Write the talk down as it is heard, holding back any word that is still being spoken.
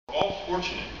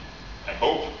fortunate, I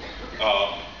hope,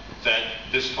 that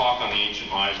this talk on the ancient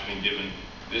Maya has been given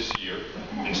this year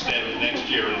instead of next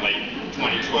year in late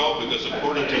 2012, because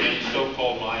according to many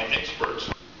so-called Maya experts,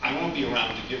 I won't be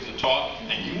around to give the talk,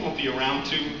 and you won't be around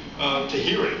to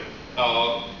hear it.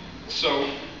 So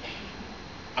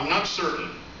I'm not certain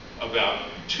about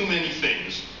too many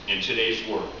things in today's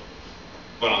world.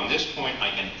 But on this point,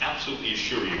 I can absolutely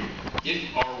assure you, if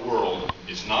our world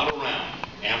is not around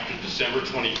after December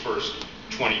 21st,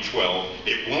 2012,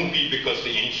 it won't be because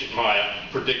the ancient Maya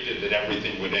predicted that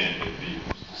everything would end. It'd be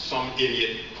some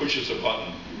idiot pushes a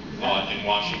button in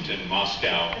Washington,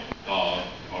 Moscow, or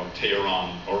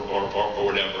Tehran, or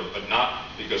whatever, but not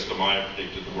because the Maya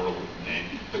predicted the world would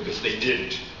end, because they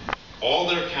didn't. All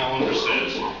their calendar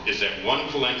says is that one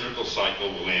calendrical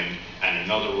cycle will end and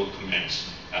another will commence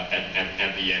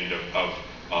at the end of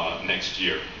next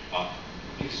year.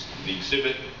 The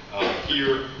exhibit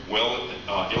here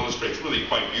illustrates really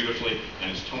quite beautifully,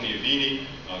 and it's Tony Avini,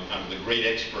 kind of the great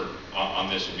expert on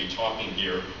this, will be talking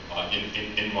here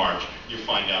in March. You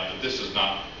find out that this is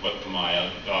not what the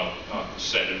Maya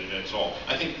said at all.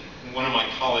 I think one of my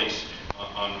colleagues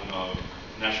on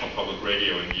National Public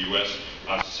Radio in the US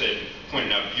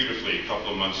pointed out beautifully a couple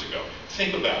of months ago.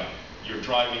 Think about you're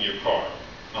driving your car,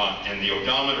 and the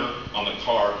odometer on the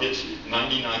car hits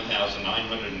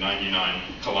 99,999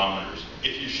 kilometers,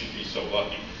 if you should be so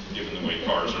lucky, given the way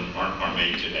cars are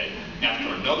made today.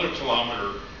 After another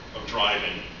kilometer of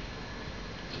driving,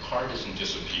 the car doesn't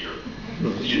disappear.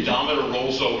 The odometer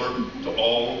rolls over to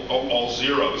all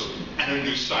zeros, and a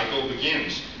new cycle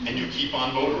begins, and you keep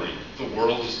on motoring. The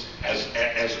world is as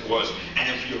it was. And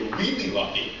if you're really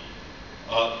lucky,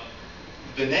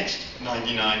 the next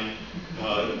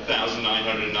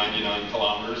 99,999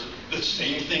 kilometers, the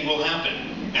same thing will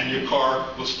happen. And your car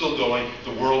will still going,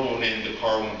 the world won't end, the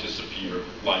car won't disappear,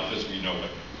 life as we know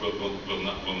it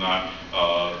will not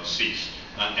cease.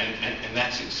 And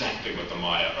that's exactly what the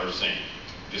Maya are saying.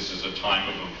 This is a time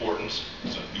of importance,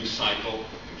 it's a new cycle,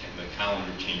 the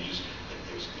calendar changes, but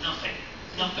there's nothing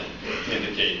to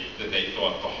indicate that they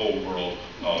thought the whole world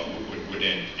would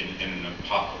end in an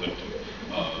apocalyptic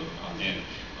end.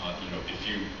 If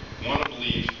you want to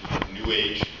believe New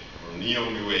Age or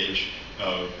Neo-New Age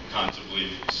kinds of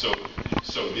belief, so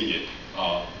be it.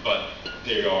 But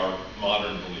they are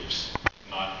modern beliefs,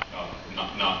 not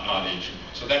ancient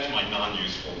ones. So that's my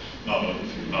non-useful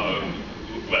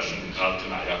lesson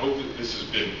tonight. I hope that this has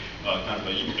been kind of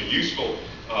a useful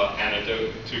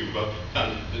anecdote to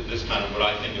this kind of what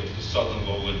I think of the Southern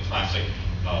Lowland classic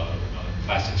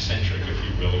centric, if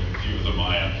you will, view of the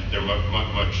Maya. They're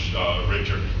much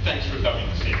richer. Thanks for coming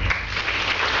this evening.